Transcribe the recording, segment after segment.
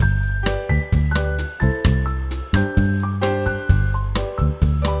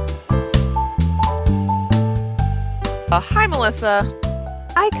Hi, Melissa.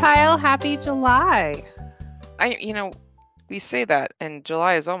 Hi, Kyle. Happy July. We say that, and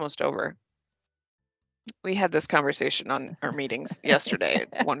July is almost over. We had this conversation on our meetings yesterday,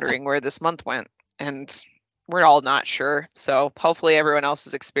 wondering where this month went, and we're all not sure. So hopefully everyone else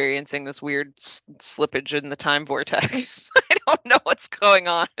is experiencing this weird slippage in the time vortex. I don't know what's going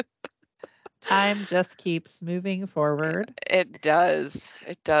on. Time just keeps moving forward. It does.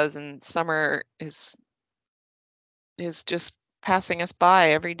 It does, and summer is just passing us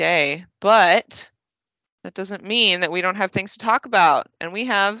by every day. But that doesn't mean that we don't have things to talk about. And we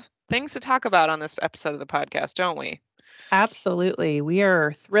have things to talk about on this episode of the podcast, don't we? Absolutely. We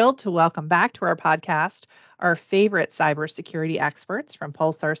are thrilled to welcome back to our podcast our favorite cybersecurity experts from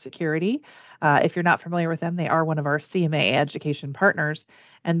Pulsar Security. If you're not familiar with them, they are one of our CMA education partners,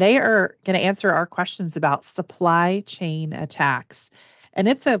 and they are going to answer our questions about supply chain attacks. And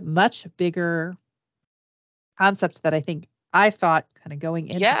it's a much bigger concept that I think I thought kind of going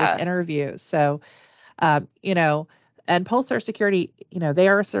into this interview. So, and Pulsar Security, they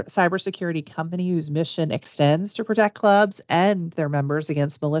are a cybersecurity company whose mission extends to protect clubs and their members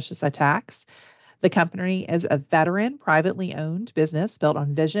against malicious attacks. The company is a veteran, privately owned business built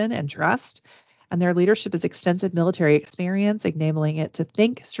on vision and trust, and their leadership is extensive military experience, enabling it to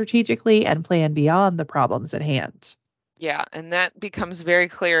think strategically and plan beyond the problems at hand. Yeah, and that becomes very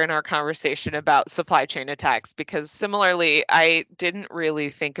clear in our conversation about supply chain attacks, because similarly, I didn't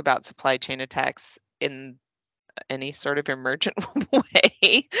really think about supply chain attacks in any sort of emergent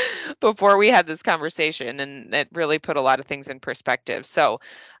way before we had this conversation, and it really put a lot of things in perspective. So,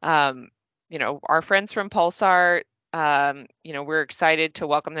 our friends from Pulsar, we're excited to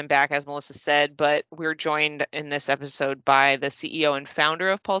welcome them back, as Melissa said, but we're joined in this episode by the CEO and founder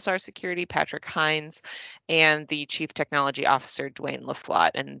of Pulsar Security, Patrick Hines, and the Chief Technology Officer, Dwayne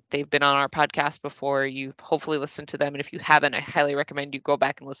LaFlotte. And they've been on our podcast before. You hopefully listened to them. And if you haven't, I highly recommend you go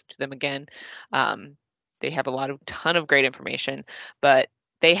back and listen to them again. They have a ton of great information, but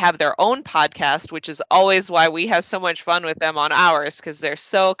they have their own podcast, which is always why we have so much fun with them on ours, because they're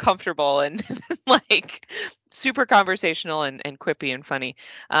so comfortable and like super conversational and quippy and funny.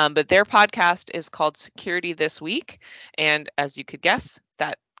 But their podcast is called Security This Week. And as you could guess,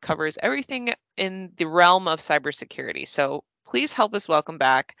 that covers everything in the realm of cybersecurity. So please help us welcome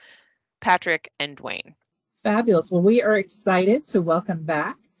back Patrick and Dwayne. Fabulous. Well, we are excited to welcome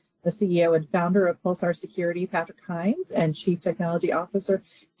back the CEO and founder of Pulsar Security, Patrick Hines, and Chief Technology Officer,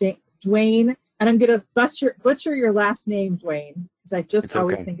 Dwayne. And I'm going to butcher your last name, Dwayne, because I just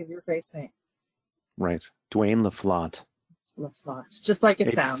always think of your first name. Right. Dwayne LaFlotte. LaFlotte. Just like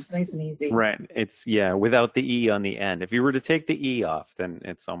it sounds. Nice and easy. Right. It's, without the E on the end. If you were to take the E off, then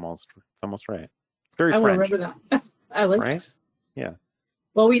it's almost right. It's very French. I will remember that. I like right? that. Yeah.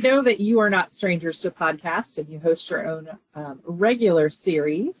 Well, we know that you are not strangers to podcasts, and you host your own regular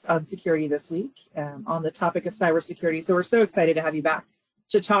series on Security This Week on the topic of cybersecurity. So we're so excited to have you back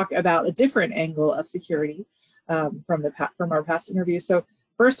to talk about a different angle of security from our past interview. So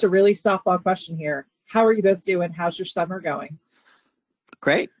first, a really softball question here. How are you both doing? How's your summer going?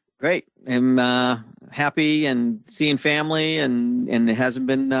 Great. I'm happy and seeing family, and it hasn't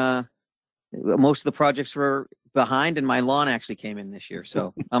been, most of the projects were behind, and my lawn actually came in this year,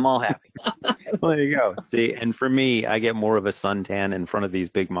 so I'm all happy. Well, there you go. See, and for me, I get more of a suntan in front of these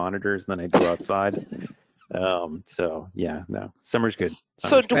big monitors than I do outside. Summer's good.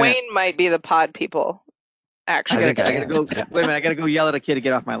 So Dwayne might be the pod people. Actually, I gotta go. Wait a minute, I gotta go yell at a kid to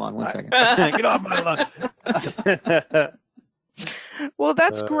get off my lawn. 1 second. Get off my lawn. Well,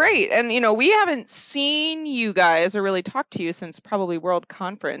 that's great. And, we haven't seen you guys or really talked to you since probably World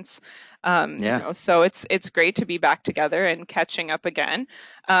Conference. So it's great to be back together and catching up again.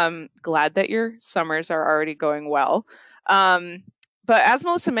 Glad that your summers are already going well. But as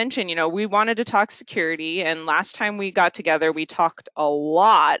Melissa mentioned, we wanted to talk security, and last time we got together, we talked a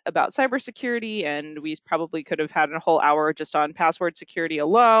lot about cybersecurity, and we probably could have had a whole hour just on password security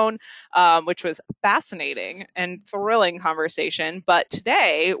alone, which was fascinating and thrilling conversation. But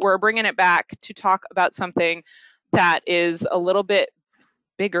today we're bringing it back to talk about something that is a little bit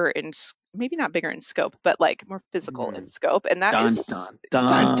bigger in, maybe not bigger in scope, but like more physical in scope. And that is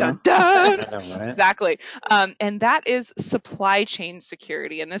dun, dun, dun. I know, right? Exactly. And that is supply chain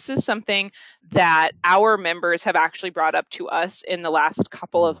security. And this is something that our members have actually brought up to us in the last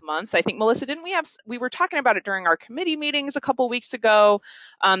couple of months. I think, Melissa, we were talking about it during our committee meetings a couple weeks ago.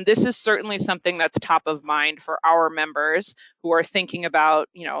 This is certainly something that's top of mind for our members who are thinking about,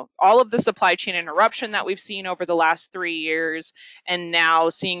 all of the supply chain interruption that we've seen over the last 3 years, and now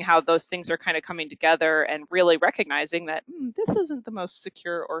seeing how those things are kind of coming together and really recognizing that this isn't the most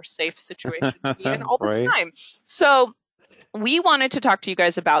secure or safe situation to be in all the time. So we wanted to talk to you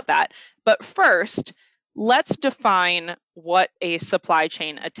guys about that. But first, let's define what a supply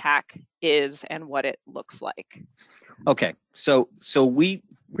chain attack is and what it looks like. Okay, so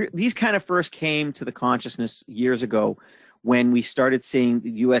these kind of first came to the consciousness years ago when we started seeing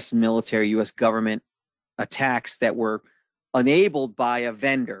the U.S. military, U.S. government attacks that were enabled by a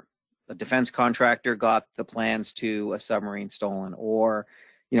vendor. A defense contractor got the plans to a submarine stolen, or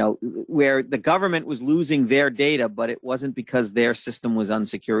where the government was losing their data, but it wasn't because their system was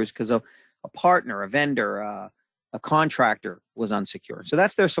unsecure. It was because a partner, a vendor, a contractor was unsecure. So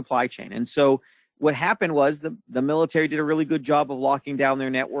that's their supply chain. And so what happened was the military did a really good job of locking down their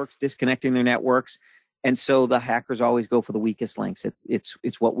networks, disconnecting their networks. And so the hackers always go for the weakest links.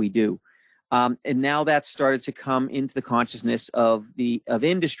 It's what we do. And now that's started to come into the consciousness of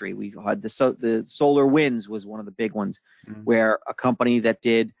industry. We've had the SolarWinds was one of the big ones, where a company that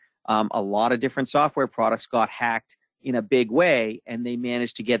did a lot of different software products got hacked in a big way, and the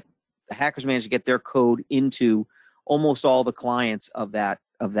hackers managed to get their code into almost all the clients of that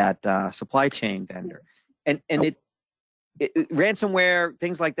supply chain vendor. And ransomware,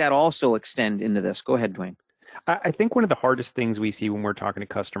 things like that also extend into this. Go ahead, Dwayne. I think one of the hardest things we see when we're talking to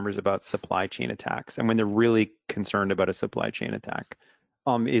customers about supply chain attacks, and when they're really concerned about a supply chain attack,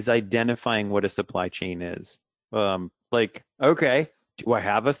 is identifying what a supply chain is. Like, okay, do I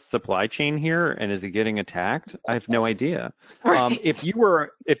have a supply chain here, and is it getting attacked? I have no idea. Right.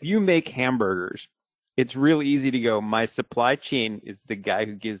 If you make hamburgers, it's real easy to go, my supply chain is the guy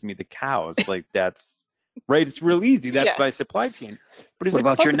who gives me the cows. Like, that's right. It's real easy. That's my supply chain. But what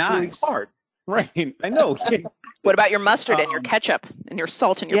about your knives? Really hard. Right, I know. What about your mustard and your ketchup and your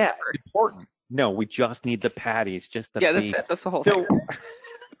salt and your pepper? Important. No, we just need the patties, just the beef. That's it. That's the whole thing.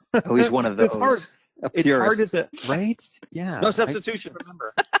 He's one of those. It's hard. It's hard as a right. Yeah. No substitution.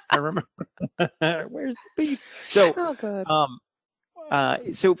 I remember. Where's the beef? So, oh,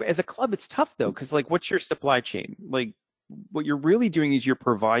 good. So as a club, it's tough though, because like, what's your supply chain? Like, what you're really doing is you're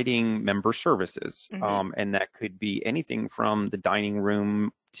providing member services, and that could be anything from the dining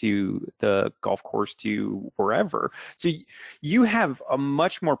room to the golf course to wherever. So you have a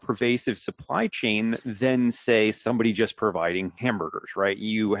much more pervasive supply chain than, say, somebody just providing hamburgers, right?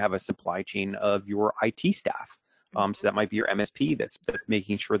 You have a supply chain of your IT staff. So that might be your MSP that's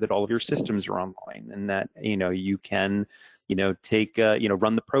making sure that all of your systems are online, and that you can take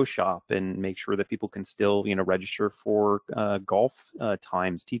run the pro shop and make sure that people can still register for golf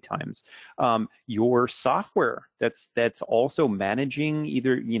times, tee times. Your software that's also managing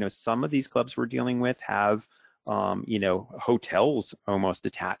either some of these clubs we're dealing with have hotels almost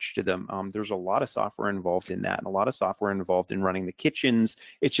attached to them. There's a lot of software involved in that, and a lot of software involved in running the kitchens.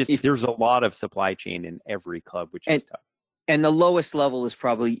 It's just there's a lot of supply chain in every club, which is tough. And the lowest level is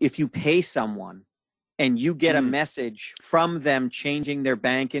probably if you pay someone and you get a message from them changing their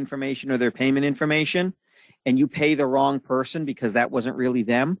bank information or their payment information, and you pay the wrong person because that wasn't really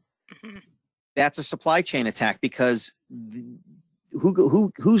them, that's a supply chain attack, because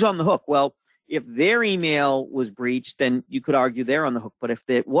who's on the hook? Well, if their email was breached, then you could argue they're on the hook. But if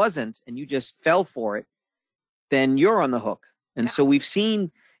it wasn't and you just fell for it, then you're on the hook. And so we've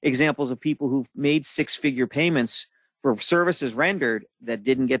seen examples of people who've made six-figure payments for services rendered that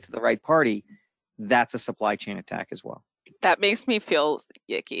didn't get to the right party. That's a supply chain attack as well. That makes me feel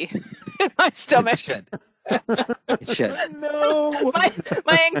icky in my stomach. It should. It should. No.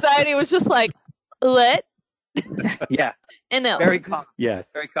 My anxiety was just like, what? Yeah. And no. Very common. Yes.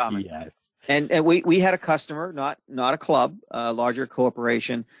 Very common. Yes. And we had a customer, not a club, a larger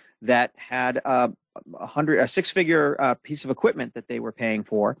corporation that had a six-figure piece of equipment that they were paying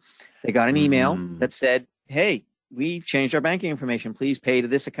for. They got an email that said, "Hey, we've changed our banking information. Please pay to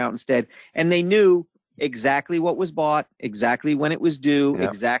this account instead." And they knew exactly what was bought, exactly when it was due,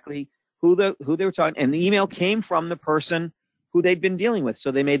 exactly who they were talking. And the email came from the person who they'd been dealing with.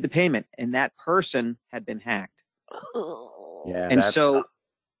 So they made the payment, and that person had been hacked. Yeah. And so, tough.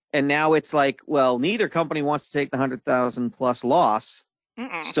 And now it's like, well, neither company wants to take the 100,000 plus loss.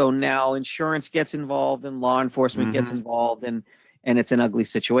 So now insurance gets involved and law enforcement gets involved, and it's an ugly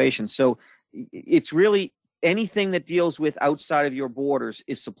situation. So it's really anything that deals with outside of your borders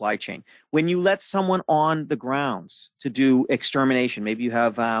is supply chain. When you let someone on the grounds to do extermination, maybe you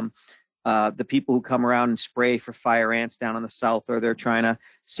have the people who come around and spray for fire ants down in the south, or they're trying to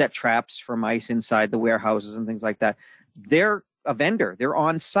set traps for mice inside the warehouses and things like that. They're a vendor. They're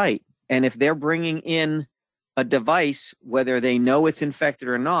on site. And if they're bringing in a device, whether they know it's infected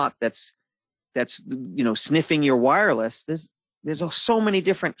or not, that's sniffing your wireless, there's so many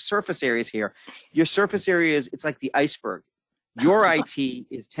different surface areas here. Your surface area it's like the iceberg. Your IT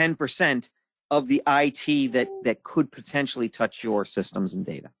is 10% of the IT that could potentially touch your systems and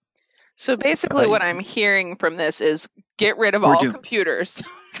data. So basically, what I'm hearing from this is get rid of We're all doomed. computers.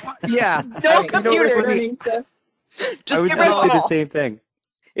 Yeah. No Right. computers. Just get rid of I would say the all. same thing.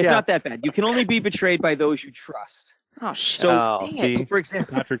 It's Yeah. not that bad. You can only be betrayed by those you trust. Oh shit! So, Oh, dang it. see, for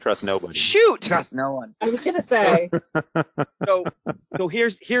example, Patrick trusts nobody. Shoot. trust no one. I was gonna say. So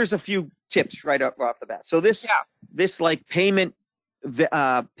here's a few tips right off the bat. So this like payment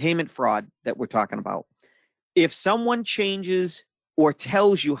fraud that we're talking about. If someone changes or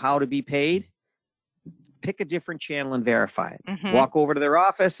tells you how to be paid, pick a different channel and verify it. Mhm. Walk over to their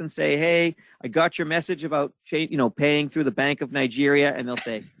office and say, "Hey, I got your message about paying through the Bank of Nigeria," and they'll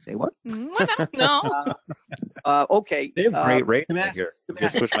say what? What? No. Okay. They have great rates Damascus- here.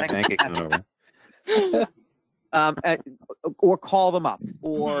 Damascus- Just switch my bank account over. Or call them up,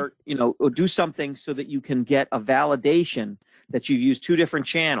 or or do something so that you can get a validation that you've used two different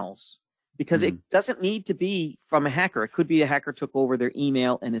channels, because it doesn't need to be from a hacker. It could be a hacker took over their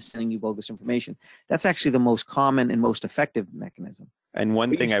email and is sending you bogus information. That's actually the most common and most effective mechanism. And one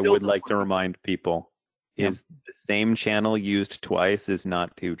But you thing I still would don't like want to remind people is the same channel used twice is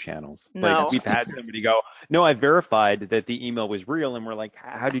not two channels. No. Like we've had somebody go, "No, I verified that the email was real," and we're like,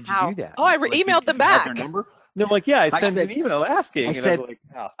 "How did you How? do that?" Oh, I Like, emailed them you have their back. number? And they're like, "Yeah, I sent said- an email asking." I and said- I was like,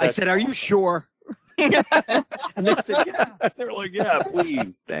 "Oh, I that's said, "Are you awesome." sure?" And they said, "Yeah." They're like, "Yeah,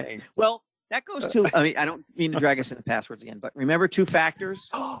 please, thanks." Well, that goes to. I mean, I don't mean to drag us into passwords again, but remember two factors.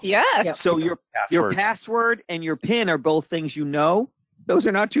 Yes. Yep. So your Passwords. password and your PIN are both things you know. Those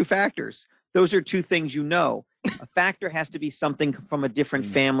are not two factors. Those are two things you know. A factor has to be something from a different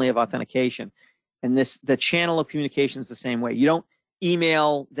family of authentication. And the channel of communication is the same way. You don't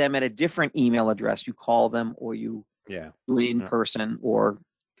email them at a different email address. You call them, or you Yeah. do it in Yeah. person, or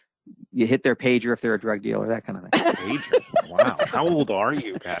you hit their pager if they're a drug dealer, that kind of thing. Pager. Wow. How old are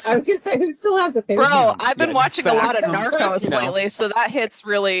you, Patrick? I was gonna say, who still has a paper? Bro, I've been Yeah, watching a lot of facts. Narcos You know. lately, so that hits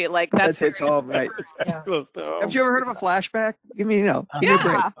really like that's hits home, right? Yeah. Have you ever heard of a flashback? Give me, give me a break.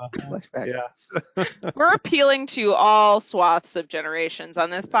 Yeah. Flashback. Yeah. We're appealing to all swaths of generations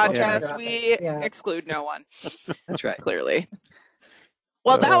on this podcast. Yeah. We Yeah. exclude no one, That's right. clearly.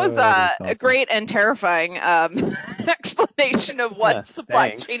 Well, that was That's a awesome. great and terrifying explanation of what Yeah, supply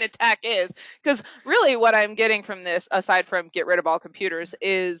thanks. chain attack is. Because really, what I'm getting from this, aside from get rid of all computers,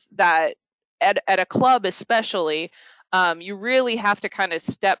 is that at a club, especially, you really have to kind of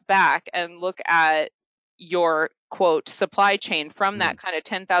step back and look at your quote supply chain from that kind of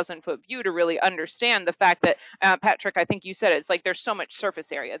 10,000 foot view to really understand the fact that Patrick, I think you said it's like there's so much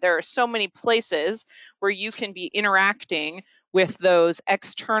surface area. There are so many places where you can be interacting with those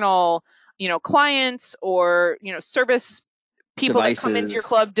external, clients or service people that come into your Devices.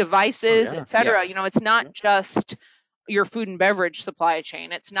 club, devices, Oh, yeah. etc. It's not just your food and beverage supply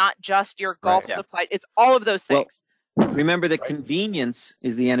chain. It's not just your golf Right. Yeah. supply. It's all of those Well, things. Remember that Right. convenience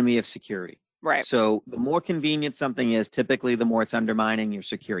is the enemy of security. Right. So the more convenient something is, typically the more it's undermining your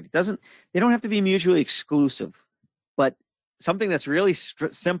security. They don't have to be mutually exclusive, but something that's really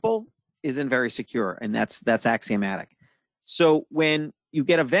simple isn't very secure, and that's axiomatic. So when you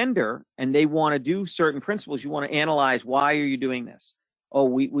get a vendor and they want to do certain principles, you want to analyze, why are you doing this? Oh,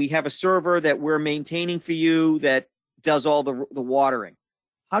 we have a server that we're maintaining for you that does all the watering.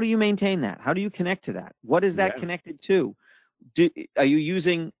 How do you maintain that? How do you connect to that? What is that Yeah. connected to? Are you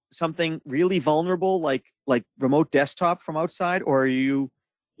using something really vulnerable like remote desktop from outside, or are you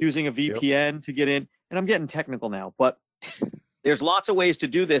using a VPN to get in? And I'm getting technical now, but there's lots of ways to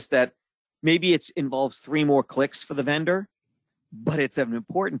do this that maybe it involves 3 more clicks for the vendor, but it's an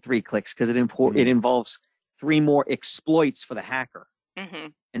important 3 clicks because it involves 3 more exploits for the hacker. Hmm.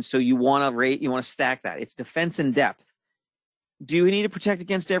 And so you want to stack that. It's defense in depth. Do you need to protect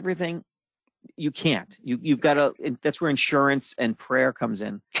against everything? You can't. You've got to. That's where insurance and prayer comes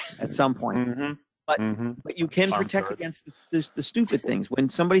in at some point. Mm-hmm. But Mm-hmm. but you can Farm protect cards. against the stupid things. When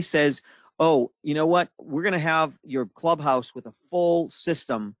somebody says, "Oh, you know what? We're going to have your clubhouse with a full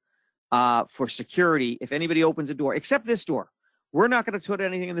system for security. If anybody opens a door, except this door, we're not going to put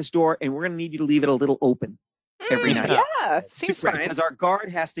anything in this door, and we're going to need you to leave it a little open every night." Yeah, seems Right, fine. because our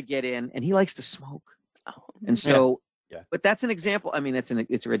guard has to get in, and he likes to smoke. Oh. And so, Yeah. but that's an example. I mean, it's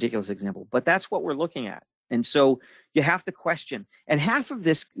a ridiculous example, but that's what we're looking at. And so you have to question. And half of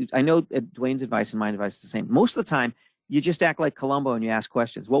this, I know Dwayne's advice and my advice is the same. Most of the time, you just act like Columbo and you ask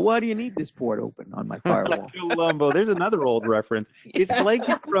questions. Well, why do you need this port open on my firewall? Columbo. There's another old reference. It's like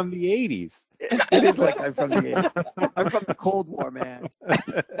you're from the 80s. It is like I'm from the 80s. I'm from the Cold War, man.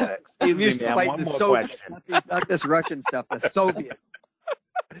 Excuse me, used to ma'am. fight One the more Soviet, question. not this Russian stuff, the Soviet.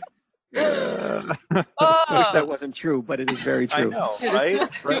 Oh, wish that wasn't true, but it is very I true. know, right?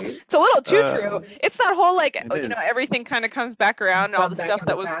 Right. It's a little too true. It's that whole like It you know is. everything kind of comes back around and all Come the back stuff into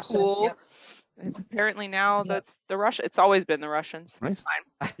that was fashion. cool. Yep. It's apparently now Yep. that's the Russian. It's always been the Russians. Right. It's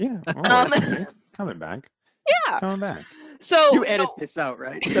fine. Yeah. Um, It's coming back. Yeah. Coming back. So You edit this out,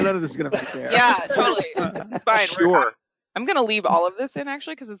 right? None of this is gonna be there. Yeah, totally. This is fine. Sure. I'm gonna leave all of this in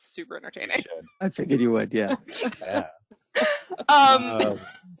actually because it's super entertaining. I figured you would. Yeah. Yeah.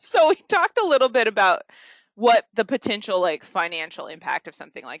 So we talked a little bit about what the potential like financial impact of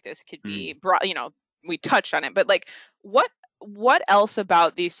something like this could be. You know, we touched on it, but like what else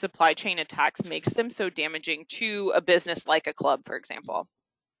about these supply chain attacks makes them so damaging to a business like a club, for example?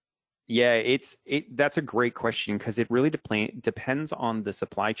 Yeah, that's a great question because it really depends on the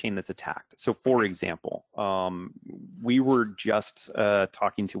supply chain that's attacked. So, for example, we were just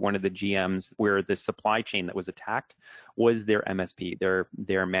talking to one of the GMs where the supply chain that was attacked was their MSP,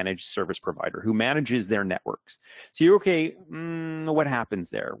 their managed service provider, who manages their networks. So you're okay. What happens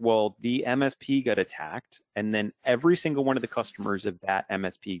there? Well, the MSP got attacked, and then every single one of the customers of that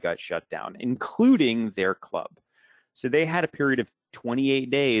MSP got shut down, including their club. So they had a period of 28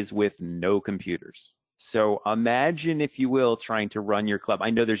 days with no computers. So imagine, if you will, trying to run your club. I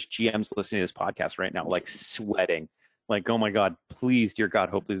know there's GMs listening to this podcast right now, like sweating, like, oh my God, please, dear God,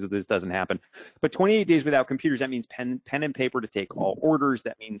 hope this doesn't happen. But 28 days without computers, that means pen and paper to take all orders.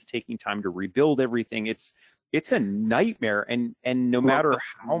 That means taking time to rebuild everything. It's a nightmare. And no matter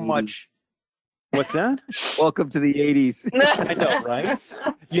how much. What's that? Welcome to the 80s. I know, right?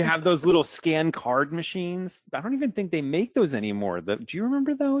 You have those little scan card machines. I don't even think they make those anymore. Do you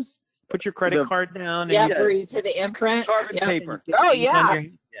remember those? Put your credit card down. Yeah, And for you to the imprint. Carbon Yep. paper. Oh yeah,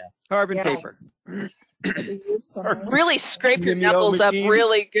 Carbon Yeah. paper. really scrape your Give me all knuckles up machines,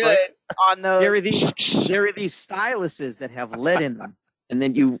 really good right? on those. There are these styluses that have lead in them. And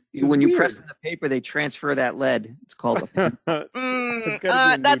then when you press weird. the paper, they transfer that lead. It's called a pen.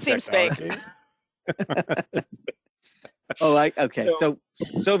 That seems fake. Okay. So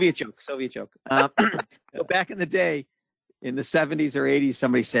Soviet joke. So back in the day, in the 70s or 80s,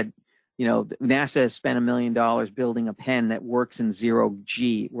 somebody said, you know, NASA has spent $1 million building a pen that works in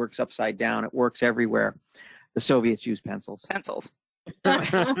 0G. It works upside down. It works everywhere. The Soviets use pencils.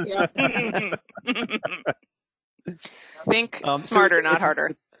 Yeah. Think So smarter, not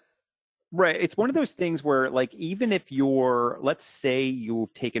harder. Right. It's one of those things where, like, even if let's say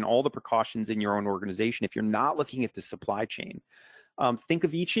you've taken all the precautions in your own organization, if you're not looking at the supply chain, think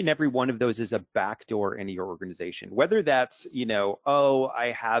of each and every one of those as a backdoor into your organization. Whether that's, you know,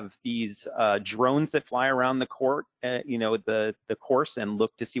 I have these drones that fly around the court, you know, the course and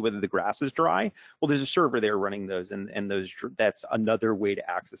look to see whether the grass is dry. Well, there's a server there running those, and that's another way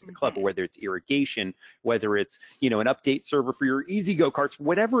to access the club. Or whether it's irrigation, whether it's, you know, an update server for your easy go karts,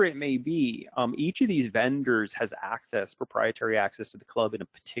 whatever it may be. Each of these vendors has proprietary access to the club in a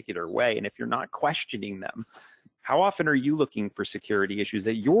particular way, and if you're not questioning them, how often are you looking for security issues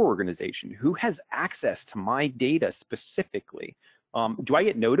at your organization? Who has access to my data specifically? Do I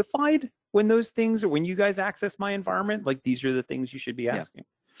get notified when when you guys access my environment? Like, these are the things you should be asking.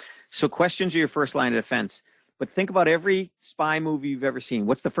 So questions are your first line of defense. But think about every spy movie you've ever seen.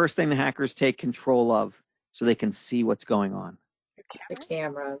 What's the first thing the hackers take control of so they can see what's going on? The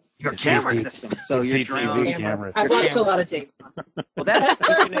cameras. Your camera CCTV. system. So CCTV your drones. cameras. I've watched a lot of James Bond. Well, that's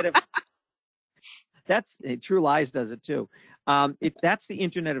the Internet of. True Lies does it too. That's the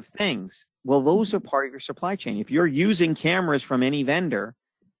Internet of Things. Well, those are part of your supply chain. If you're using cameras from any vendor,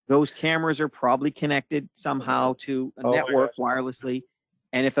 those cameras are probably connected somehow to a network wirelessly.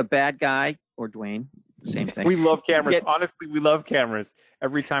 And if a bad guy, or Dwayne, same thing. We love cameras. Honestly, we love cameras.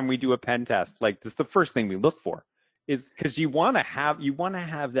 Every time we do a pen test, like, this is the first thing we look for, is because you want to have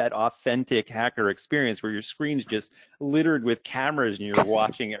that authentic hacker experience where your screen's just littered with cameras and you're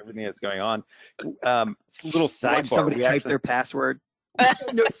watching everything that's going on. It's a little sidebar. Somebody type their password.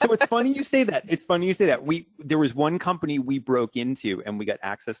 No, so it's funny you say that. There was one company we broke into and we got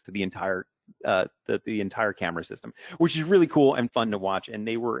access to the entire the entire camera system, which is really cool and fun to watch. And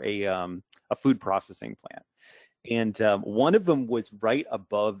they were a food processing plant, and one of them was right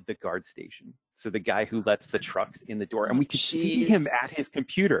above the guard station. So the guy who lets the trucks in the door, and we could see him at his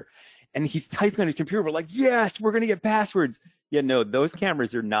computer, and he's typing on his computer. We're like, yes, we're gonna get passwords. Yeah, no, those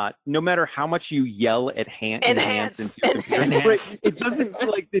cameras are not. No matter how much you yell at enhance into your computer, right, it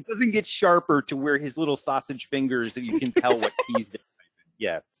doesn't get sharper to where his little sausage fingers, you can tell what keys they're typing.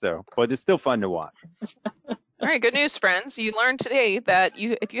 Yeah, but it's still fun to watch. All right, good news, friends. You learned today that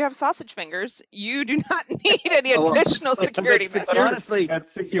if you have sausage fingers, you do not need any additional security measures. But honestly,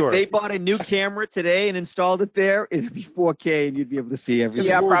 That's secure. if they bought a new camera today and installed it there, it'd be 4K and you'd be able to see everything.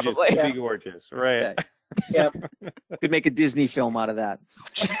 Yeah, Gorgeous. probably. It'd be gorgeous, right? Yep. Could make a Disney film out of that.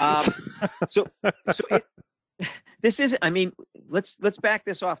 This is, I mean, let's back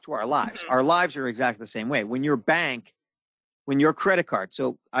this off to our lives. Our lives are exactly the same way. When your bank, when your credit card,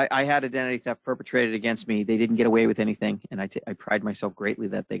 so I had identity theft perpetrated against me. They didn't get away with anything, and I pride myself greatly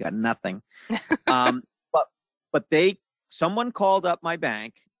that they got nothing. But someone called up my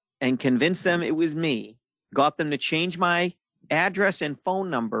bank and convinced them it was me, got them to change my address and phone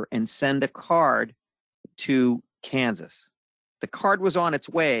number and send a card to Kansas. The card was on its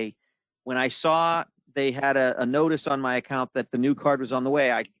way. When I saw they had a notice on my account that the new card was on the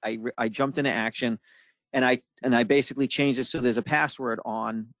way, I jumped into action, and I basically changed it so there's a password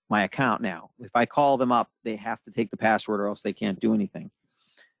on my account now. If I call them up, they have to take the password or else they can't do anything.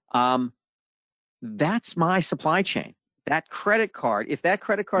 That's my supply chain. That credit card, if that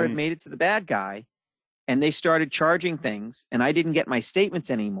credit card had made it to the bad guy and they started charging things and I didn't get my statements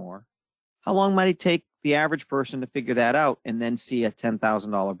anymore, how long might it take the average person to figure that out and then see a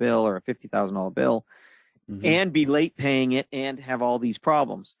 $10,000 bill or a $50,000 bill and be late paying it and have all these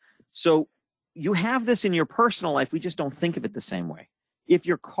problems? So you have this in your personal life. We just don't think of it the same way. If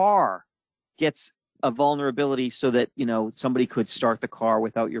your car gets a vulnerability so that, you know, somebody could start the car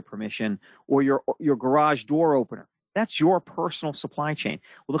without your permission, or your garage door opener, that's your personal supply chain.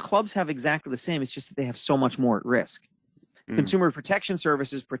 Well, the clubs have exactly the same. It's just that they have so much more at risk. Consumer protection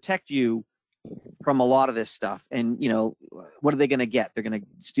services protect you from a lot of this stuff. And, you know, what are they going to get? They're going to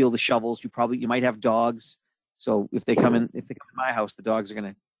steal the shovels. You might have dogs. So if they come to my house, the dogs are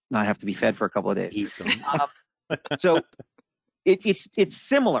going to not have to be fed for a couple of days. So it's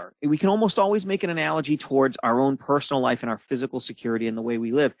similar. We can almost always make an analogy towards our own personal life and our physical security and the way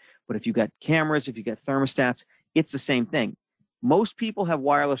we live. But if you got cameras, if you got thermostats, it's the same thing. Most people have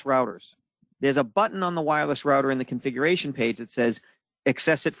wireless routers. There's a button on the wireless router in the configuration page that says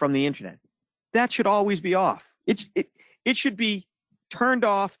access it from the internet. That should always be off. It should be turned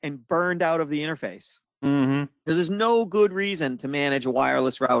off and burned out of the interface. Because there's no good reason to manage a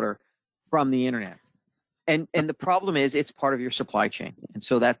wireless router from the internet. And the problem is it's part of your supply chain. And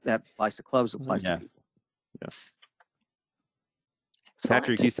so that applies to clubs, applies to people. Yes.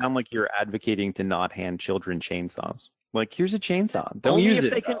 Patrick, you sound like you're advocating to not hand children chainsaws. Like, here's a chainsaw. Don't use it. Only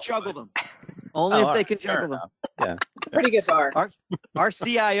if they can juggle them. Only if they can juggle them. Yeah. Pretty good bar. Our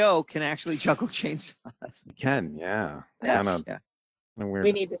CIO can actually juggle chainsaws. You can, yeah. Yes.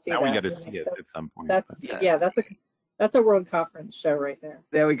 We need to see now that. we got to see it at some point. That's a World Conference show right there.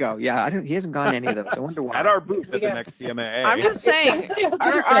 There we go. Yeah, he hasn't gone to any of those. I wonder why. At our booth at the next CMA. I'm just saying,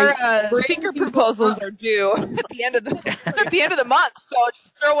 our speaker proposals are due at the end of the month, so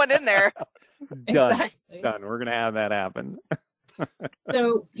just throw one in there. Done. Exactly. Done. We're gonna have that happen.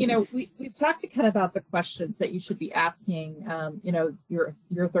 So, you know, we've talked kind of about the questions that you should be asking, you know, your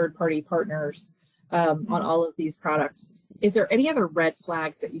third-party partners on all of these products. Is there any other red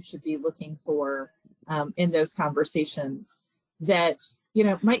flags that you should be looking for in those conversations that, you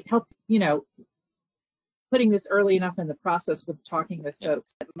know, might help, you know, putting this early enough in the process with talking with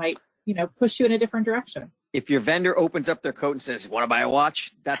folks that might, you know, push you in a different direction? If your vendor opens up their coat and says, "Want to buy a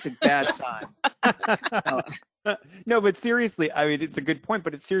watch?" that's a bad sign. No, but seriously, I mean, it's a good point.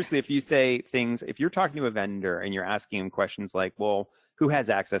 But seriously, if you say things, if you're talking to a vendor and you're asking them questions like, well, who has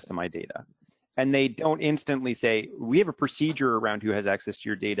access to my data? And they don't instantly say, we have a procedure around who has access to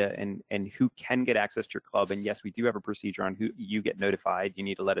your data and who can get access to your club. And yes, we do have a procedure on who you get notified. You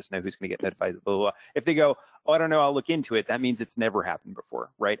need to let us know who's going to get notified. Blah, blah, blah. If they go, oh, I don't know, I'll look into it. That means it's never happened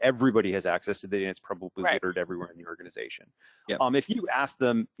before, right? Everybody has access to the data. And it's probably littered everywhere in the organization. Yep. If you ask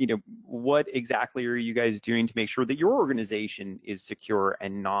them, you know, what exactly are you guys doing to make sure that your organization is secure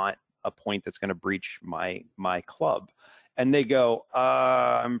and not a point that's going to breach my club? And they go,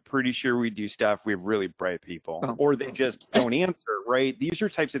 I'm pretty sure we do stuff. We have really bright people. Or they just don't answer, right? These are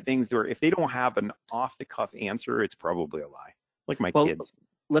types of things where if they don't have an off-the-cuff answer, it's probably a lie. Like my kids.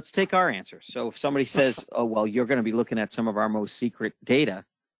 Let's take our answer. So if somebody says, oh, well, you're going to be looking at some of our most secret data,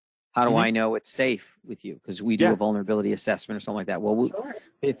 how do I know it's safe with you? Because we do a vulnerability assessment or something like that. Well,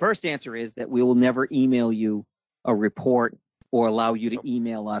 the first answer is that we will never email you a report or allow you to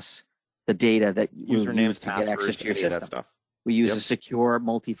email us the data that you use to get access to your system. Stuff. We use a secure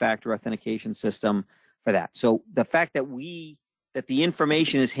multi-factor authentication system for that. So the fact that the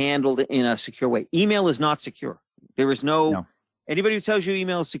information is handled in a secure way. Email is not secure. There is no. Anybody who tells you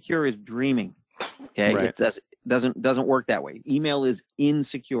email is secure is dreaming. Okay, it doesn't work that way. Email is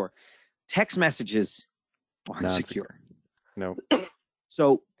insecure. Text messages aren't secure. No.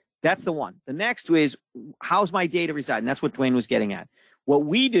 So that's the one. The next is, how's my data reside? And that's what Dwayne was getting at. What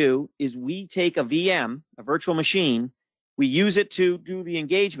we do is we take a VM, a virtual machine, we use it to do the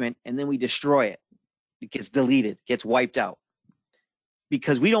engagement, and then we destroy it. It gets deleted, gets wiped out,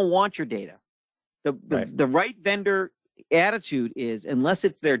 because we don't want your data. The right vendor attitude is, unless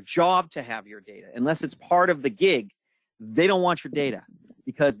it's their job to have your data, unless it's part of the gig, they don't want your data,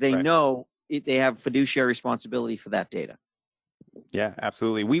 because they know they have fiduciary responsibility for that data. Yeah,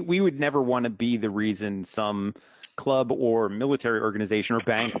 absolutely. We would never want to be the reason some club or military organization or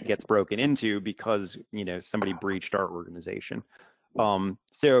bank gets broken into because, somebody breached our organization.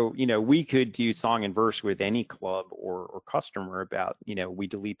 So, we could do song and verse with any club or customer about, we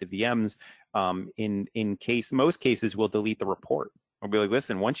delete the VMs. Most cases we'll delete the report. We'll be like,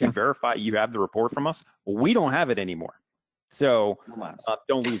 listen, once you verify you have the report from us, we don't have it anymore. So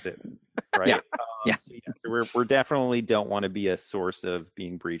don't lose it. Right. So we're definitely don't want to be a source of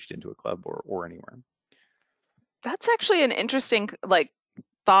being breached into a club or anywhere. That's actually an interesting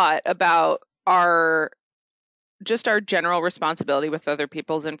thought about our general responsibility with other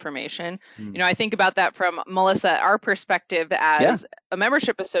people's information. I think about that from Melissa, our perspective as a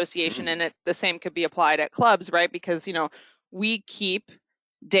membership association, and the same could be applied at clubs, right? Because, we keep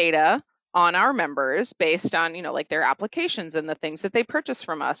data on our members based on, their applications and the things that they purchase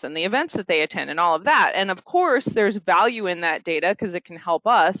from us and the events that they attend and all of that. And of course, there's value in that data because it can help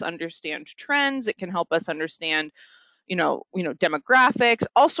us understand trends. It can help us understand, demographics,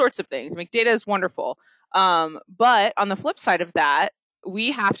 all sorts of things. Data is wonderful. But on the flip side of that,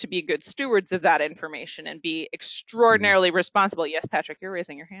 we have to be good stewards of that information and be extraordinarily responsible. Yes, Patrick, you're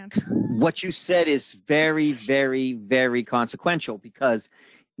raising your hand. What you said is very, very, very consequential, because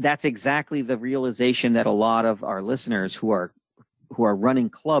that's exactly the realization that a lot of our listeners who are running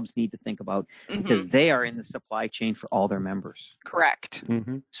clubs need to think about, because they are in the supply chain for all their members. Correct.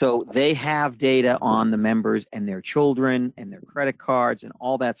 So they have data on the members and their children and their credit cards and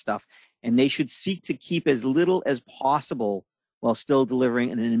all that stuff. And they should seek to keep as little as possible while still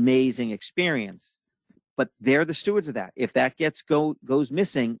delivering an amazing experience. But they're the stewards of that. If that goes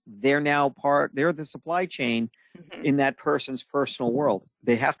missing, they're the supply chain in that person's personal world.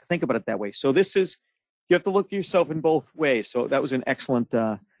 They have to think about it that way. So you have to look at yourself in both ways. So that was an excellent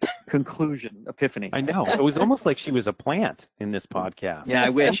conclusion, epiphany. I know. It was almost like she was a plant in this podcast. Yeah, I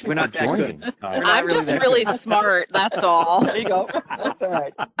wish. We're not that good. I'm just really smart. That's all. There you go. That's all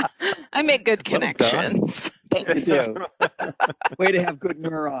right. I make good connections. Thanks. Way to have good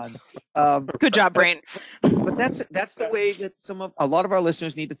neurons. Good job, brain. But that's the way that a lot of our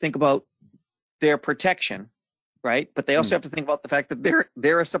listeners need to think about their protection, right? But they also have to think about the fact that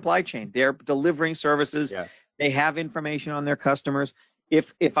they're a supply chain. They're delivering services. Yeah. They have information on their customers.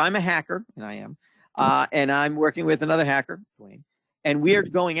 If I'm a hacker, and I am, and I'm working with another hacker, Dwayne, and we are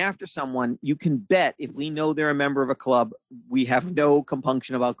going after someone, you can bet if we know they're a member of a club, we have no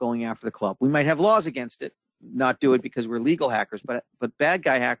compunction about going after the club. We might have laws against it, not do it because we're legal hackers, but bad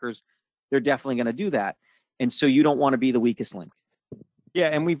guy hackers, they're definitely going to do that. And so you don't want to be the weakest link. Yeah,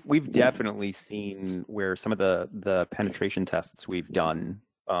 and we've definitely seen where some of the penetration tests we've done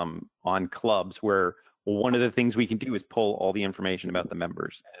on clubs where one of the things we can do is pull all the information about the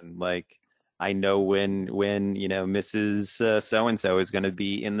members. And I know when Mrs. So-and-so is going to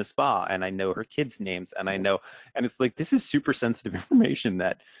be in the spa, and I know her kids' names, and and it's this is super sensitive information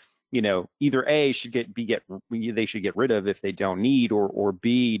that, either A they should get rid of if they don't need, or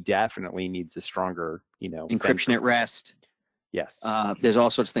B definitely needs a stronger, encryption at rest. Yes. There's all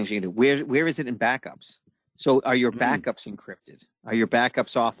sorts of things you can do. Where is it in backups? So are your backups encrypted? Are your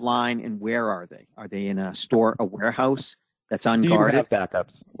backups offline, and where are they? Are they in a warehouse that's unguarded? Do you have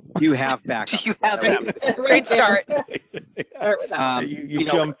backups? Do you have backups? Do you have backups? Great start. You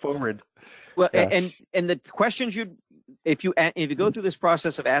jump forward. Well, and the questions if you go through this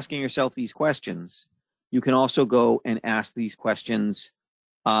process of asking yourself these questions, you can also go and ask these questions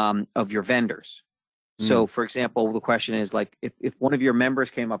of your vendors. So, for example, the question is if one of your members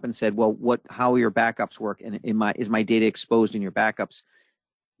came up and said, "Well, how your backups work, and is my data exposed in your backups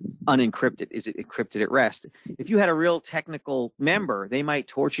unencrypted? Is it encrypted at rest?" If you had a real technical member, they might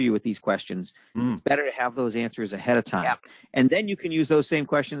torture you with these questions. It's better to have those answers ahead of time, and then you can use those same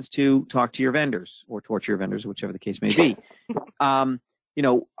questions to talk to your vendors or torture your vendors, whichever the case may be. How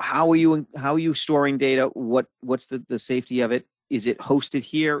are you storing data? What's the safety of it? Is it hosted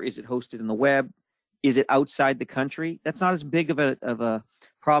here? Is it hosted in the web? Is it outside the country? That's not as big of a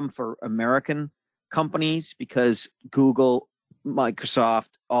problem for American companies, because Google, Microsoft,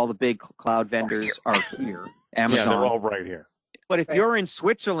 all the big cloud vendors are here. Amazon. Yeah, they're all right here. But if you're in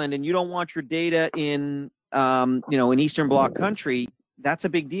Switzerland and you don't want your data in an Eastern Bloc country, that's a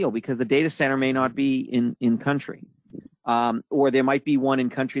big deal, because the data center may not be in country, or there might be one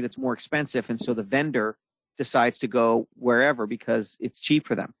in country that's more expensive, and so the vendor decides to go wherever because it's cheap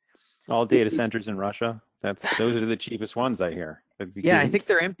for them. All data centers in Russia. Those are the cheapest ones, I hear. Yeah, I think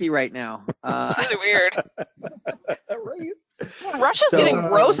they're empty right now. It's really weird. Right. Russia's So- getting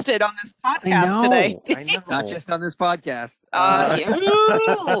roasted on this podcast today. I know. Not just on this podcast. Yeah.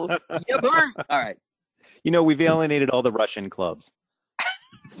 Yeah, boom. All right. We've alienated all the Russian clubs.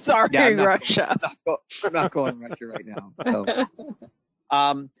 Sorry, Yeah, I'm not- Russia. I'm not going Russia right now.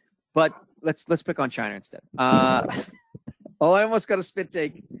 So. But let's pick on China instead. I almost got a spit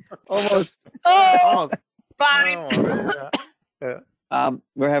take. Almost. Oh, Bonnie.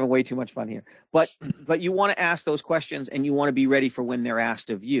 We're having way too much fun here. But you want to ask those questions, and you want to be ready for when they're asked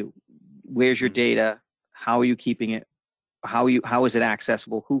of you. Where's your data? How are you keeping it? How is it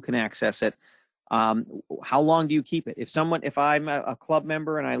accessible? Who can access it? How long do you keep it? If I'm a club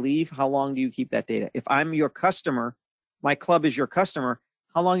member and I leave, how long do you keep that data? If I'm your customer, my club is your customer,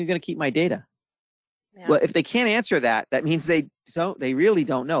 how long are you going to keep my data? Yeah. Well, if they can't answer that, that means they really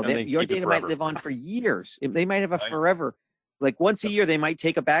don't know. And they Your keep it data might forever. live on for years. They might have a Right. forever. Like once a year, they might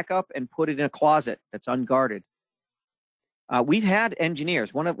take a backup and put it in a closet that's unguarded. We've had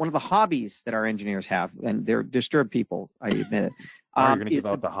engineers. One of the hobbies that our engineers have, and they're disturbed people, I admit it. You're going to is give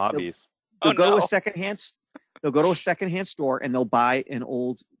out the hobbies. They'll Oh, go no. to a secondhand. They'll go to a secondhand store and they'll buy an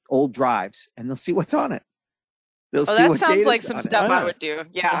old drives and they'll see what's on it. They'll Oh, see that what sounds data's like some on it. stuff Yeah. I would do.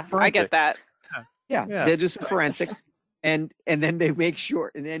 Yeah, I Forensics. get that. Yeah, Yeah. they do some forensics, and then they make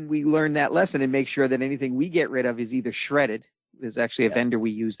sure, and then we learn that lesson and make sure that anything we get rid of is either shredded. There's actually a vendor we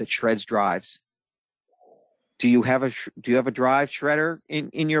use that shreds drives. Do you have a drive shredder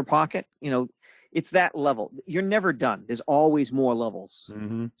in your pocket? It's that level. You're never done. There's always more levels.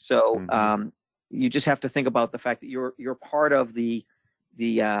 Mm-hmm. So Mhm. you just have to think about the fact that you're part of the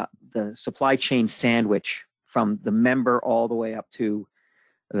supply chain sandwich from the member all the way up to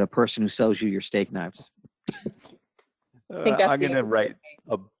the person who sells you your steak knives. think that's I'm the going to write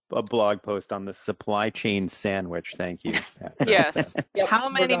important a blog post on the supply chain sandwich. Thank you, Pat. Yes. Yep, How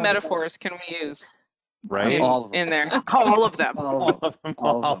we're many going to metaphors can we use Right? All of them. in there? All of them. All of them. All of them.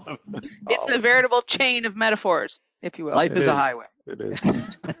 All of All of them. It's a veritable chain of metaphors, if you will. Life It is a is. highway. It is.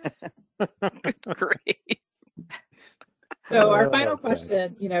 Great. So our Oh, final okay.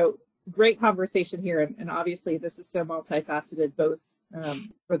 question, great conversation here, and obviously this is so multifaceted, both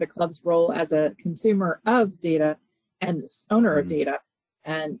for the club's role as a consumer of data and owner of Mhm. data,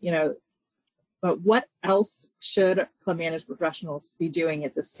 and but what else should club managed professionals be doing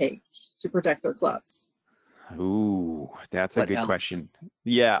at this stage to protect their clubs? Ooh, that's a What good else? question.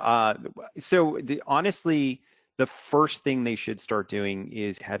 Yeah. So honestly, the first thing they should start doing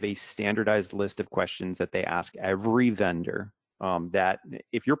is have a standardized list of questions that they ask every vendor. That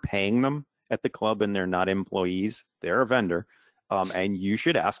if you're paying them at the club and they're not employees, they're a vendor. And you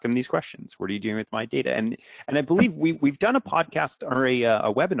should ask them these questions. What are you doing with my data? And I believe we've done a podcast or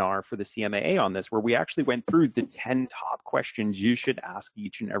a webinar for the CMAA on this, where we actually went through the 10 top questions you should ask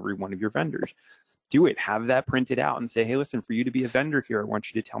each and every one of your vendors. Do it. Have that printed out and say, hey, listen, for you to be a vendor here, I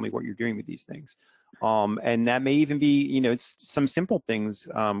want you to tell me what you're doing with these things. And that may even be, it's some simple things.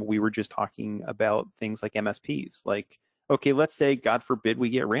 We were just talking about things like MSPs. Like, okay, let's say, God forbid, we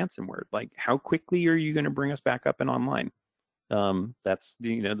get ransomware. Like, how quickly are you going to bring us back up and online? That's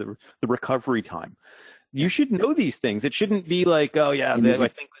the recovery time. You should know these things. It shouldn't be like, oh yeah, And is I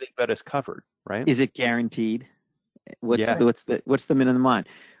it- think they got us covered, right? Is it guaranteed? What's Yeah. the minimum line?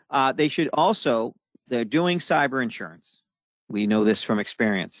 They should also, they're doing cyber insurance. We know this from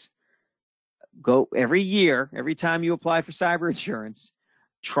experience. Go every year, every time you apply for cyber insurance,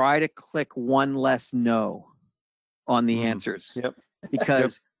 try to click one less no on the Mhm. answers. Yep.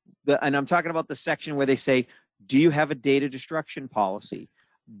 Because and I'm talking about the section where they say, do you have a data destruction policy?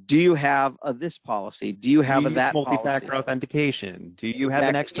 Do you have a this policy? Do you have Do a you that use multi-factor policy? authentication? Do you have an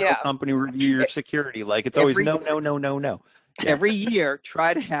Exactly. external Yeah. company review your security? Like, it's always Every- no. Every year,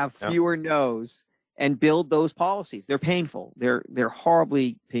 try to have Yeah. fewer no's and build those policies. They're painful. They're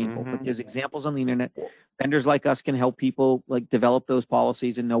horribly painful. But Mhm. there's examples on the internet. Vendors like us can help people like develop those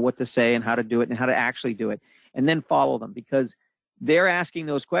policies and know what to say and how to do it and how to actually do it, and then follow them, because they're asking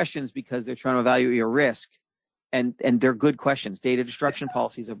those questions because they're trying to evaluate your risk, and they're good questions. Data destruction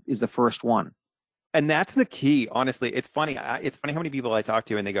policies is the first one. And that's the key. Honestly, it's funny. It's funny how many people I talk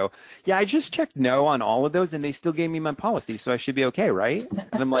to and they go, "Yeah, I just checked no on all of those, and they still gave me my policy, so I should be okay, right?"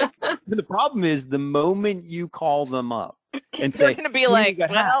 And I'm like, the problem is the moment you call them up and They're say, going to be "Here like, you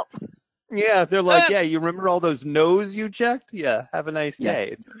go." well, Yeah, they're like, "Yeah, you remember all those no's you checked? Yeah, have a nice Yeah.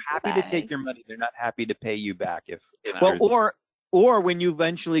 day." They're happy to take your money. They're not happy to pay you back if Well, there's- or when you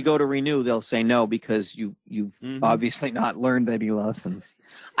eventually go to renew, they'll say no because you've Mhm. obviously not learned any lessons.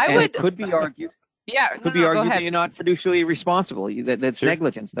 I And would. it could be argued. Yeah, It could be go argued that ahead. you're not fiducially responsible. That's Sure.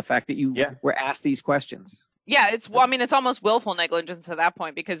 negligence. The fact that you Yeah. were asked these questions. Yeah, it's almost willful negligence at that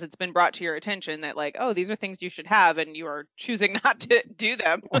point because it's been brought to your attention that like, oh, these are things you should have, and you are choosing not to do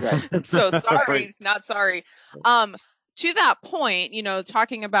them. Right. So sorry, Right. not sorry. To that point,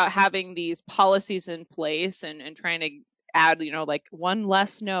 talking about having these policies in place and trying to add, like one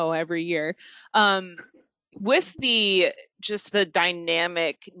less no every year. With the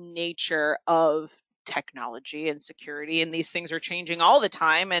dynamic nature of technology and security, and these things are changing all the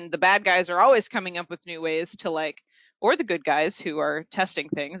time, and the bad guys are always coming up with new ways to or the good guys who are testing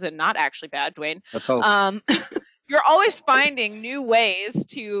things and not actually bad, Dwayne. Let's hope. You're always finding new ways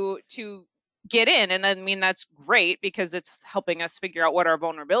to get in, and I mean that's great because it's helping us figure out what our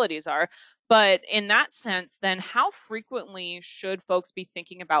vulnerabilities are. But in that sense, then how frequently should folks be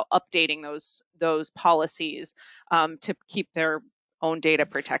thinking about updating those policies to keep their own data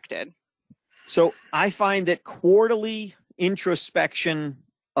protected? So I find that quarterly introspection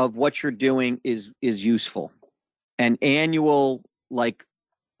of what you're doing is useful, and annual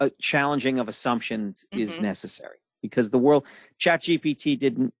challenging of assumptions is necessary, because the world ChatGPT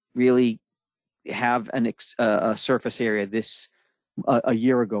didn't really have a surface area a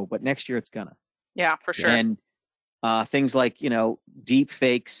year ago, but next year it's gonna. Yeah, for sure. And things like deep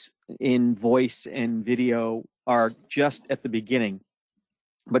fakes in voice and video are just at the beginning,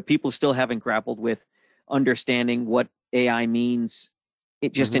 but people still haven't grappled with understanding what AI means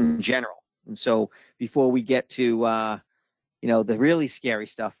in general. And so before we get to the really scary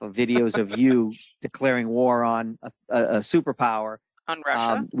stuff of videos of you declaring war on a superpower, on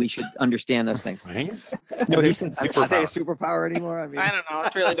Russia, we should understand those things. Nice. No, he said Are they a superpower. superpower anymore? I mean, I don't know.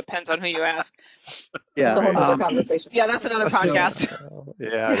 It really depends on who you ask. yeah, That's a whole other conversation. Yeah, that's another podcast.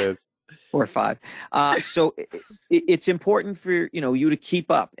 Yeah, it is. or 5. So it's important for you to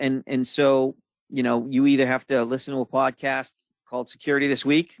keep up, and so you either have to listen to a podcast called Security This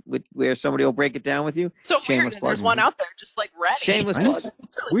Week, where somebody will break it down with you. So Shameless weird. plug. There's one out there just ready. Shameless Right? plug.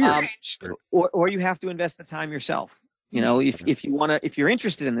 It's really Weird. strange. Or you have to invest the time yourself. If you're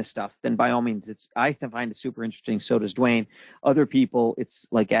interested in this stuff, then by all means, I find it super interesting. So does Dwayne. Other people, it's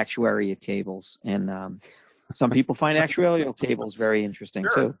like actuarial tables, and some people find actuarial tables very interesting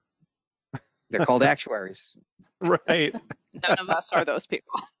too. They're called actuaries. Right. None of us are those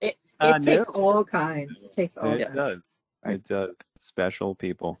people. It No. takes all kinds. It takes all It kinds. does. It does. Special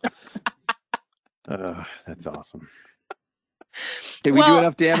people. That's awesome. Did we do Well,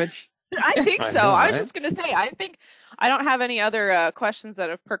 enough damage? I think I so. know, I was right? just going to say, I think I don't have any other questions that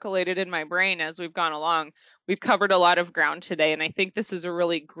have percolated in my brain as we've gone along. We've covered a lot of ground today, and I think this is a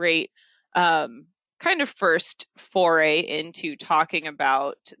really great kind of first foray into talking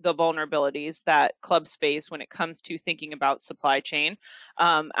about the vulnerabilities that clubs face when it comes to thinking about supply chain.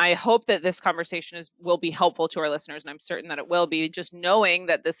 I hope that this conversation will be helpful to our listeners, and I'm certain that it will be, just knowing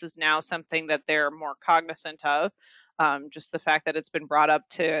that this is now something that they're more cognizant of. Just the fact that it's been brought up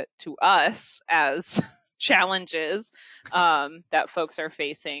to us as challenges that folks are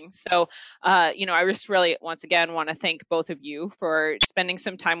facing. So, I just really, once again, want to thank both of you for spending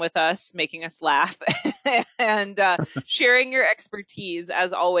some time with us, making us laugh, and sharing your expertise.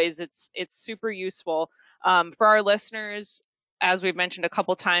 As always, it's super useful for our listeners. As we've mentioned a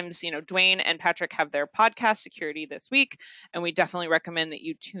couple times, Dwayne and Patrick have their podcast, Security This Week, and we definitely recommend that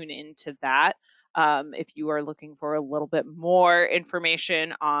you tune into that. If you are looking for a little bit more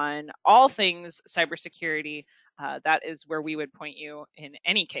information on all things cybersecurity, that is where we would point you in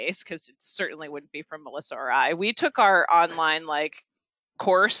any case, because it certainly wouldn't be from Melissa or I. We took our online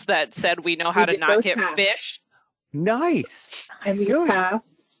course that said we know how to not get fished. Nice. And we Good.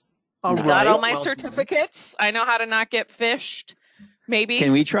 passed. All I got right. all my Well, certificates. I know how to not get fished. Maybe.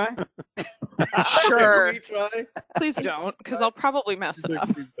 Can we try? Sure. Can we try? Please don't, because I'll probably mess it up.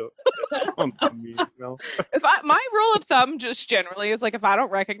 Don't send me an email. My rule of thumb just generally is if I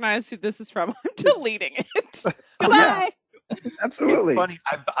don't recognize who this is from, I'm deleting it. Goodbye. Absolutely. It's funny.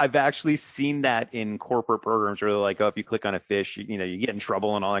 I've actually seen that in corporate programs where they're like, oh, if you click on a fish, you get in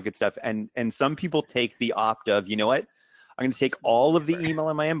trouble and all that good stuff. And some people take the opt of, you know what? I'm going to take all of the email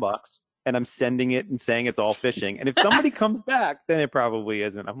in my inbox and I'm sending it and saying it's all phishing. And if somebody comes back, then it probably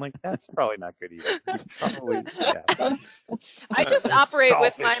isn't. I'm like, that's probably not good either. It's probably, yeah. I just It's operate all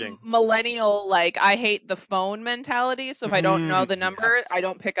with phishing. my millennial, I hate the phone mentality. So if I don't know the number, Yes. I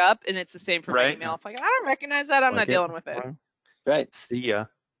don't pick up. And it's the same for my Right. email. If I don't recognize that, I'm Like not dealing with it. Well, Right. see ya.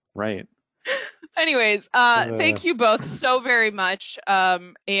 Right. Anyways, thank you both so very much.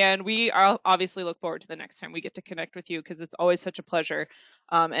 And we are obviously look forward to the next time we get to connect with you, because it's always such a pleasure.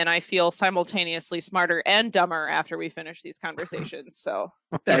 And I feel simultaneously smarter and dumber after we finish these conversations. So,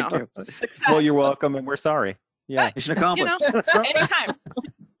 Thank you. success. Well, you're welcome, and we're sorry. Yeah. Mission accomplished. Anytime.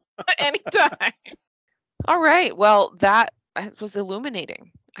 Anytime. All right. Well, that was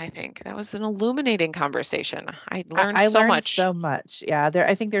illuminating. I think that was an illuminating conversation. I learned so much. So much. Yeah,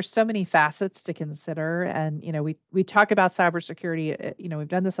 I think there's so many facets to consider, and we talk about cybersecurity. We've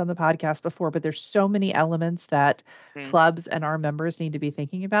done this on the podcast before, but there's so many elements that clubs and our members need to be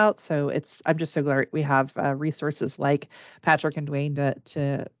thinking about. So I'm just so glad we have resources like Patrick and Dwayne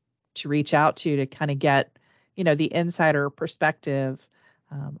to reach out to kind of get the insider perspective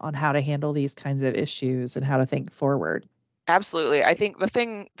on how to handle these kinds of issues and how to think forward. Absolutely. I think the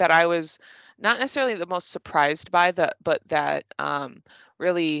thing that I was not necessarily the most surprised by, but that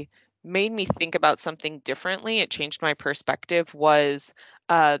really made me think about something differently, it changed my perspective, was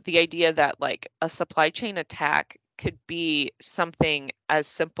the idea that like a supply chain attack could be something as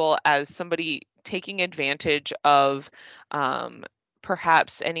simple as somebody taking advantage of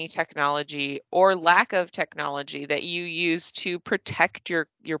perhaps any technology or lack of technology that you use to protect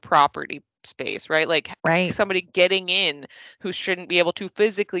your property space, right? Like somebody getting in who shouldn't be able to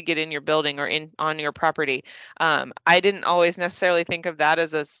physically get in your building or on your property. I didn't always necessarily think of that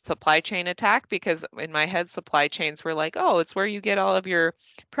as a supply chain attack, because in my head, supply chains were like, oh, it's where you get all of your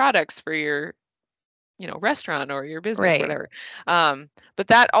products for your restaurant or your business, whatever. But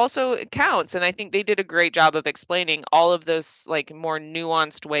that also counts. And I think they did a great job of explaining all of those like more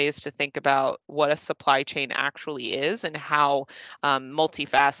nuanced ways to think about what a supply chain actually is and how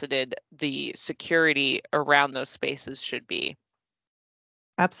multifaceted the security around those spaces should be.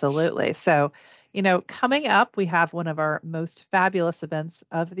 Absolutely. So, coming up, we have one of our most fabulous events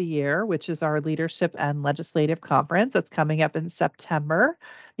of the year, which is our Leadership and Legislative Conference. It's coming up in September,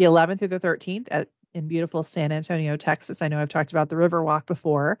 the 11th through the 13th in beautiful San Antonio, Texas. I know I've talked about the Riverwalk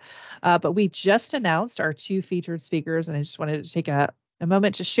before, but we just announced our 2 featured speakers, and I just wanted to take a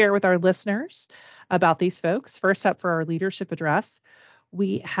moment to share with our listeners about these folks. First up, for our leadership address,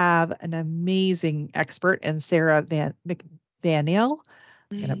 we have an amazing expert in Sarah McVaniel.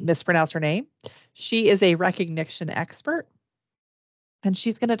 I'm going to mispronounce her name. She is a recognition expert, and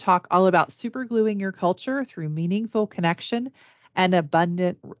she's going to talk all about supergluing your culture through meaningful connection and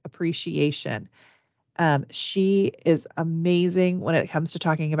abundant appreciation. She is amazing when it comes to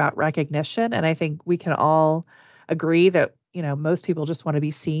talking about recognition. And I think we can all agree that, most people just want to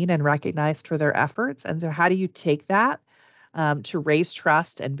be seen and recognized for their efforts. And so how do you take that to raise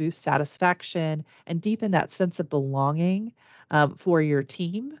trust and boost satisfaction and deepen that sense of belonging for your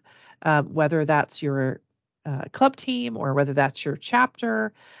team, whether that's your club team or whether that's your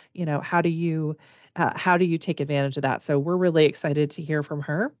chapter? How do you take advantage of that? So we're really excited to hear from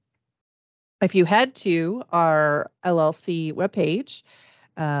her. If you head to our LLC webpage,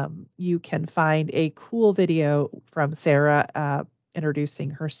 you can find a cool video from Sarah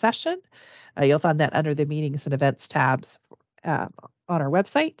introducing her session. You'll find that under the meetings and events tabs on our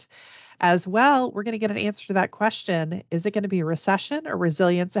website. As well, we're going to get an answer to that question. Is it going to be a recession or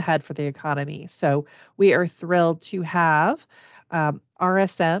resilience ahead for the economy? So we are thrilled to have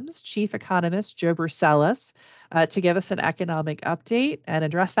RSM's chief economist, Joe Bruselas, to give us an economic update and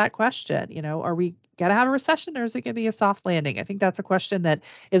address that question. Are we going to have a recession, or is it going to be a soft landing? I think that's a question that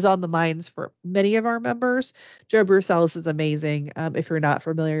is on the minds for many of our members. Joe Bruselas is amazing. If you're not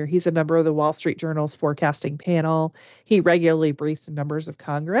familiar, he's a member of the Wall Street Journal's forecasting panel. He regularly briefs members of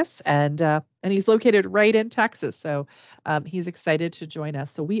Congress, and he's located right in Texas. So he's excited to join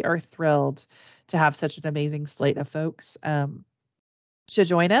us. So we are thrilled to have such an amazing slate of folks to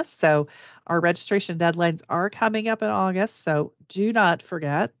join us. So our registration deadlines are coming up in August. So do not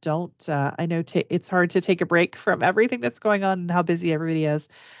forget, I know it's hard to take a break from everything that's going on and how busy everybody is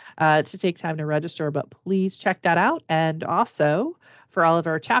to take time to register, but please check that out. And also for all of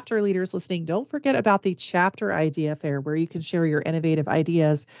our chapter leaders listening, don't forget about the Chapter Idea Fair, where you can share your innovative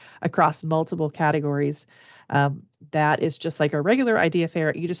ideas across multiple categories. That is just like a regular idea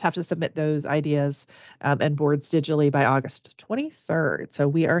fair. You just have to submit those ideas and boards digitally by August 23rd. So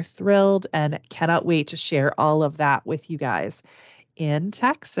we are thrilled and cannot wait to share all of that with you guys in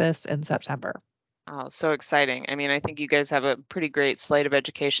Texas in September. Oh, so exciting. I mean, I think you guys have a pretty great slate of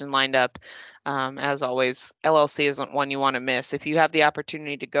education lined up. As always, LLC isn't one you want to miss. If you have the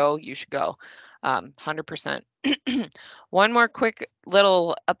opportunity to go, you should go. 100%. One more quick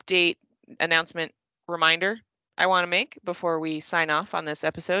little update announcement reminder. I want to make before we sign off on this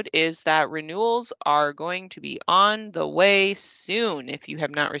episode is that renewals are going to be on the way soon. If you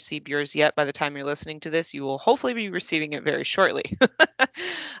have not received yours yet, by the time you're listening to this, you will hopefully be receiving it very shortly.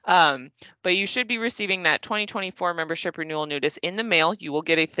 But you should be receiving that 2024 membership renewal notice in the mail. You will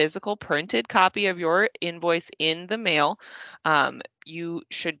get a physical printed copy of your invoice in the mail. You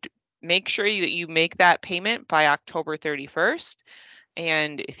should make sure that you make that payment by October 31st.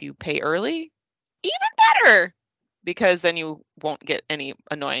 And if you pay early, even better, because then you won't get any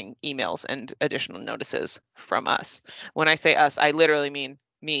annoying emails and additional notices from us. When I say us, I literally mean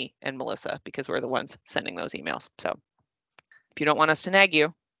me and Melissa, because we're the ones sending those emails. So if you don't want us to nag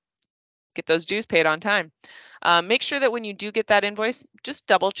you, get those dues paid on time. Make sure that when you do get that invoice, just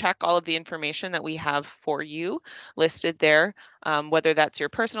double check all of the information that we have for you listed there, whether that's your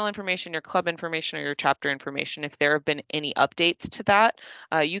personal information, your club information, or your chapter information. If there have been any updates to that,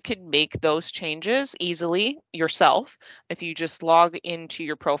 you can make those changes easily yourself if you just log into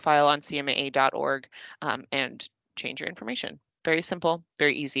your profile on cmaa.org and change your information. Very simple,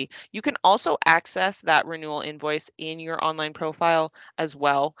 very easy. You can also access that renewal invoice in your online profile as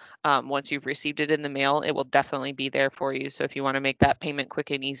well. Once you've received it in the mail, it will definitely be there for you. So if you want to make that payment quick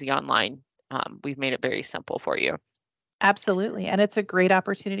and easy online, we've made it very simple for you. Absolutely. And it's a great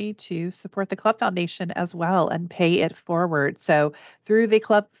opportunity to support the Club Foundation as well and pay it forward. So through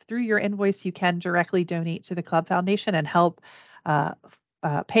your invoice, you can directly donate to the Club Foundation and help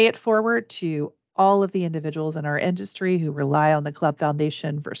pay it forward to all of the individuals in our industry who rely on the Club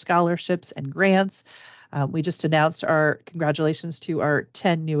Foundation for scholarships and grants. We just announced our congratulations to our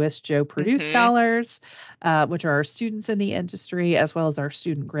 10 newest Joe Purdue scholars, which are our students in the industry, as well as our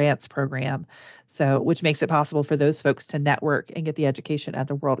student grants program. So, which makes it possible for those folks to network and get the education at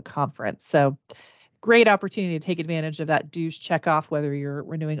the World Conference. So great opportunity to take advantage of that dues checkoff, whether you're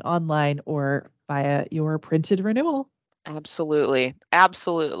renewing online or via your printed renewal. Absolutely.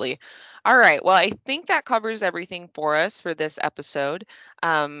 Absolutely. All right. Well, I think that covers everything for us for this episode.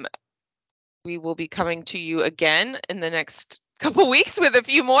 We will be coming to you again in the next couple weeks with a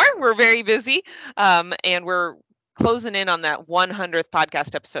few more. We're very busy, and we're closing in on that 100th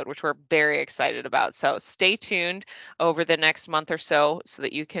podcast episode, which we're very excited about. So stay tuned over the next month or so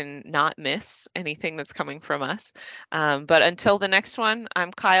that you can not miss anything that's coming from us. But until the next one,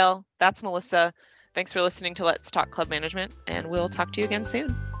 I'm Kyle. That's Melissa. Thanks for listening to Let's Talk Club Management, and we'll talk to you again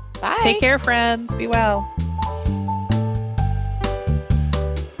soon. Bye. Take care, friends. Be well.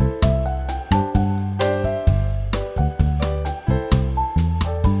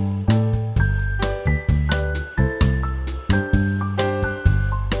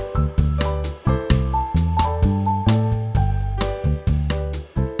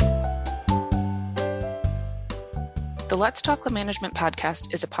 The Let's Talk Club Management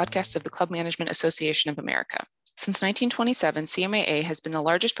podcast is a podcast of the Club Management Association of America. Since 1927, CMAA has been the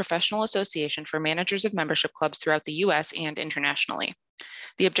largest professional association for managers of membership clubs throughout the U.S. and internationally.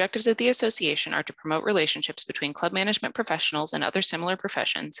 The objectives of the association are to promote relationships between club management professionals and other similar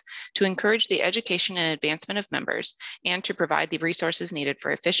professions, to encourage the education and advancement of members, and to provide the resources needed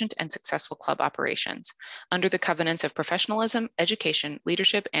for efficient and successful club operations. Under the covenants of professionalism, education,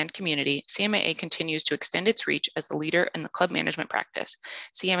 leadership, and community, CMAA continues to extend its reach as the leader in the club management practice.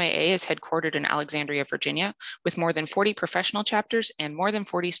 CMAA is headquartered in Alexandria, Virginia, with more than 40 professional chapters and more than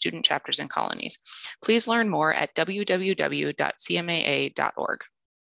 40 student chapters and colonies. Please learn more at www.cmaa.org.